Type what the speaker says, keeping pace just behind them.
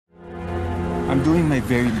I'm doing my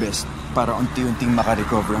very best para unti-unting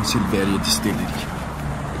makarecover ang Silveria Distillery.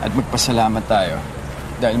 At magpasalamat tayo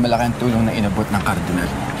dahil malaki ang tulong na inabot ng Cardinal.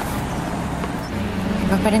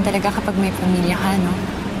 Iba pa rin talaga kapag may pamilya ka, no?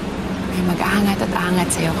 May mag-aangat at aangat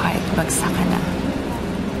sa'yo kahit bagsak ka na.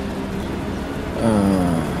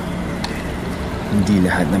 Hindi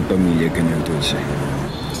lahat ng pamilya ganun, Dulce.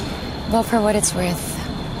 Well, for what it's worth,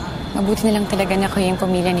 mabuti na lang talaga na kuya yung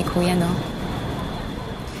pamilya ni Kuya, no?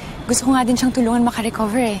 Gusto ko nga din siyang tulungan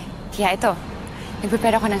makarecover eh. Kaya ito,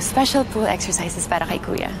 nag-prepare ako ng special pool exercises para kay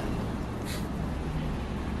Kuya.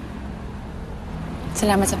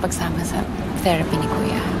 Salamat sa pagsama sa therapy ni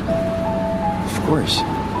Kuya. Of course.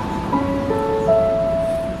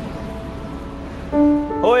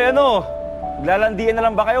 Hoy, ano? Maglalandian na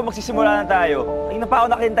lang ba kayo? Magsisimula na tayo. Ay, na pa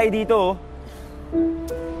ako nakintay dito, oh.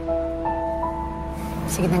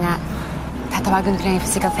 Sige na nga. Tatawagan ko lang yung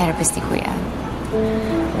physical therapist ni Kuya.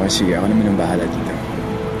 O, sige. Ako naman ang bahala dito.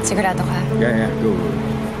 Sigurado ka? Yeah, go.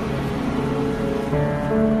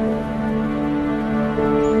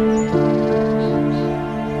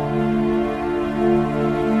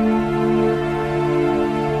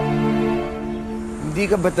 Hindi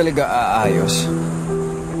ka ba talaga aayos?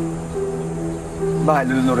 Bakit,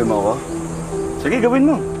 lulunurin mo ako? Sige,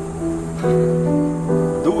 gawin mo.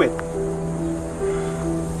 Do it.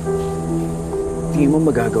 Tingin mo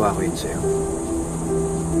magagawa ko yun sa'yo?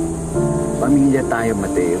 Pamilya tayo,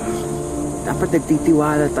 Matteo. Dapat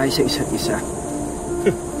nagtitiwala tayo sa isa't isa.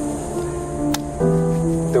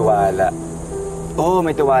 Tiwala. Oo,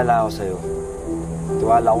 may tiwala ako sa'yo.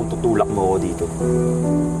 Tiwala akong tutulak mo ako dito.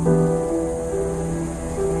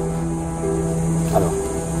 Ano?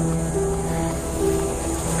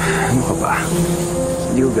 Ano ka ba?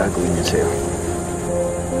 Hindi ko gagawin yan sa'yo.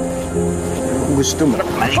 Kung gusto mo...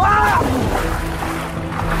 Ah!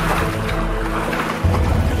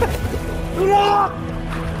 Tulak!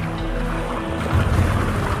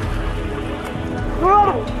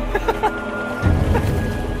 Tulak!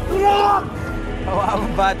 Tulak!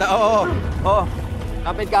 Kawawang bata, oo. Oo.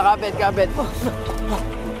 Kapit ka, kapit. Tulak!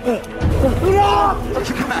 Tulak!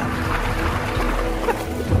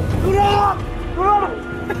 Tulak!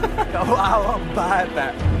 Kawawang bata.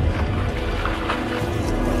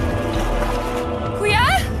 Kuya?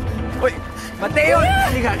 Uy, Matteo!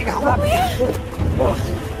 Halika, kumapit. Kuya!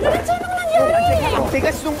 Lorenzo, anong nangyari? Ang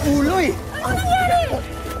tigas ng ulo eh. Anong nangyari?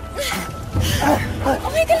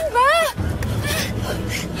 Okay ka lang ba?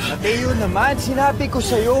 Matteo naman, sinabi ko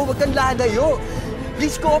sa'yo, huwag kang lalayo.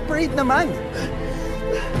 Please cooperate naman.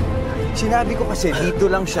 Sinabi ko kasi, dito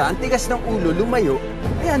lang siya, ang tigas ng ulo, lumayo.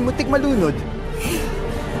 Ayan, mutik malunod.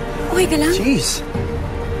 Okay ka lang? Jeez.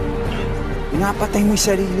 Pinapatay mo yung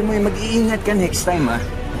sarili mo, mag-iingat ka next time, ha?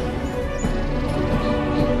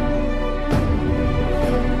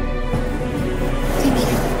 Thank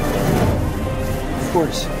you. Of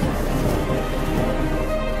course.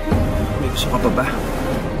 May gusto ka pa ba?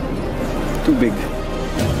 Tubig.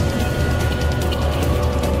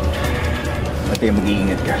 Pati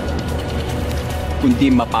mag-iingat ka. Kundi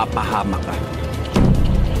mapapahama ka.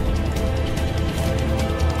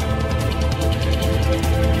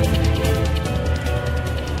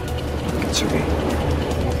 It's okay.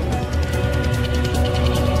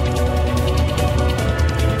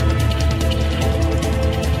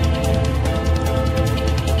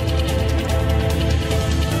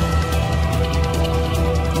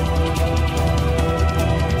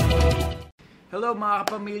 Hello mga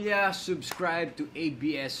kapamilya, subscribe to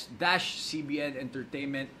ABS-CBN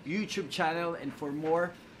Entertainment YouTube channel, and for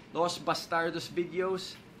more Los Bastardos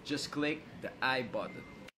videos, just click the I button.